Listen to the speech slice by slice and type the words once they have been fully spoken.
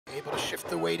Able to shift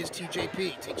the weight as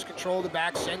TJP takes control of the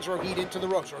back, sends Rohit into the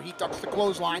ropes. Rohit ducks the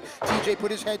clothesline. TJ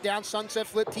put his head down, sunset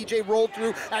flip. TJ rolled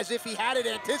through as if he had it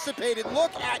anticipated.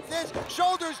 Look at this.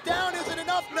 Shoulders down. Is it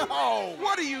enough? No.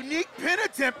 What a unique pin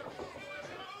attempt.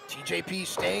 TJP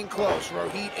staying close.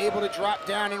 Rohit able to drop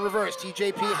down in reverse.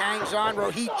 TJP hangs on.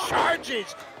 Rohit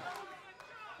charges.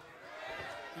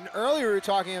 And earlier we were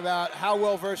talking about how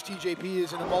well-versed TJP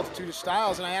is in a multitude of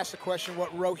styles, and I asked the question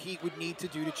what Rohit would need to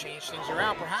do to change things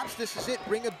around. Perhaps this is it,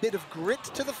 bring a bit of grit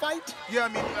to the fight? Yeah, I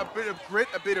mean, a bit of grit,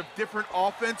 a bit of different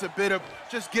offense, a bit of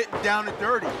just getting down and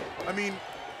dirty. I mean,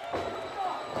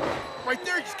 right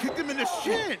there, he just kicked him in the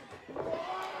shin.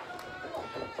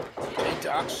 TJ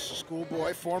ducks,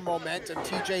 schoolboy for momentum.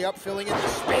 TJ up, filling in the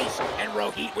space, and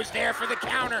Rohit was there for the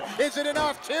counter. Is it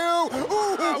enough, too?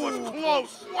 Ooh, that was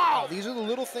close. Wow. These are the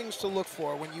little things to look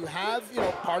for when you have,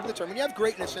 part of the term, when you have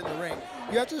greatness in the ring,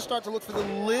 you have to start to look for the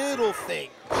little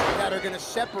things that are going to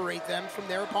separate them from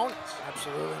their opponents.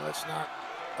 Absolutely, let's not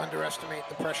underestimate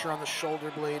the pressure on the shoulder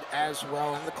blade as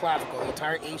well, and the clavicle, the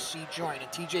entire AC joint,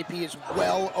 and TJP is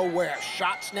well aware.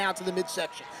 Shots now to the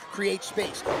midsection, create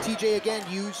space. TJ again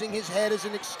using his head as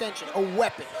an extension, a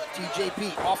weapon.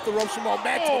 TJP off the ropes from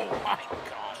momentum. Oh my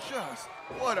gosh, just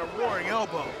what a roaring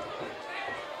elbow.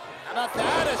 How about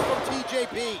that as from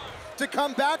TJP? To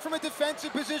come back from a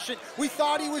defensive position. We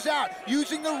thought he was out.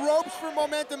 Using the ropes for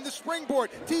momentum, the springboard.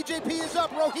 TJP is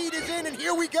up, Rohit is in, and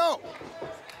here we go.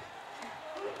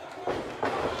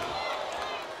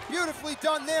 Beautifully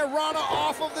done there, Rana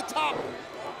off of the top.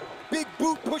 Big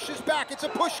boot pushes back, it's a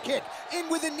push kick. In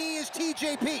with a knee is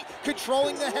TJP,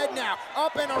 controlling the head now.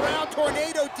 Up and around,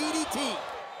 tornado DDT.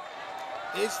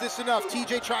 Is this enough?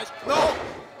 TJ tries, no! I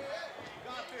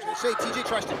was gonna say, TJ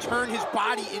tries to turn his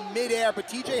body in midair, but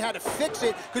TJ had to fix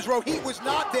it because Rohit was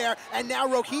not there, and now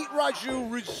Rohit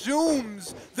Raju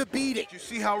resumes the beating. Did you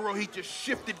see how Rohit just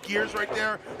shifted gears right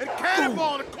there? And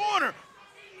cannonball in the corner!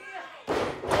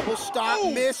 Double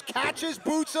stop, miss, catches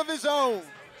boots of his own.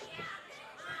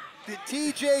 Did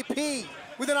TJP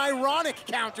with an ironic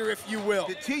counter, if you will.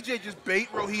 Did TJ just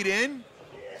bait Rohit in?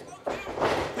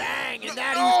 Bang, and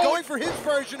that he was going for his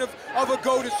version of a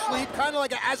go to sleep, kind of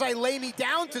like a as I lay me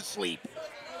down to sleep.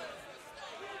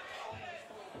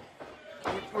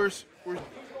 Where's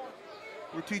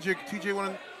TJ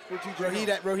wanted?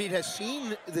 Rohit has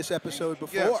seen this episode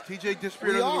before. Yes, TJ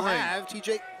disappeared we out of all the ring. have.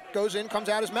 TJ goes in, comes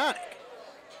out as Manik.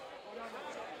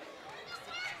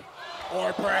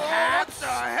 Or perhaps... What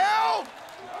the hell?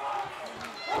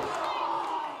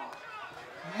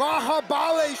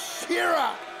 Mahabali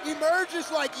Shera emerges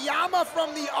like Yama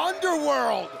from the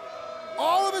underworld.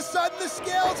 All of a sudden, the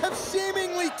scales have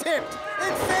seemingly tipped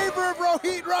in favor of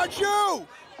Rohit Raju.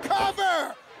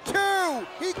 Cover, 2,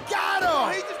 he got him.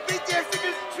 Oh, he just beat the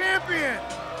X-Division champion.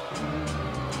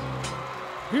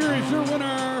 Here is your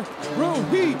winner,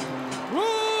 Rohit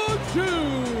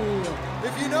Raju.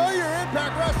 If you know your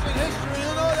Impact Wrestling history,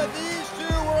 you'll know that these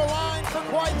two were aligned for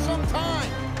quite some time.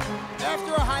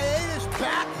 After a hiatus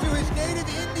back to his native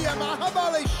India,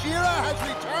 Mahabali Shera has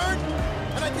returned,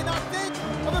 and I cannot think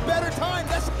of a better time.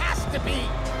 This has to be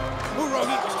who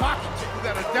Rohit was talking to.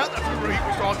 Without a doubt, that's who Rohit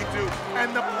was talking to. And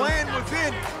the plan was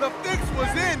in, the fix was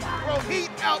in.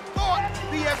 Rohit outthought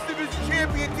the X-Division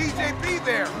champion TJP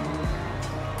there.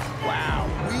 Wow,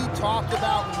 we talked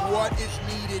about what is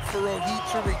needed for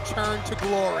Rohit to return to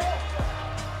glory.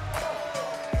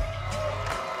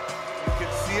 You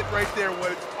can see it right there,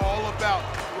 what it's all about.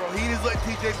 Rohit is letting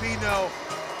TJP know,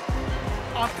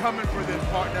 I'm coming for this,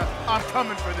 partner. I'm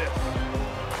coming for this.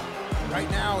 Right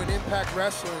now in Impact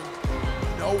Wrestling,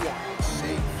 no one is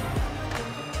safe.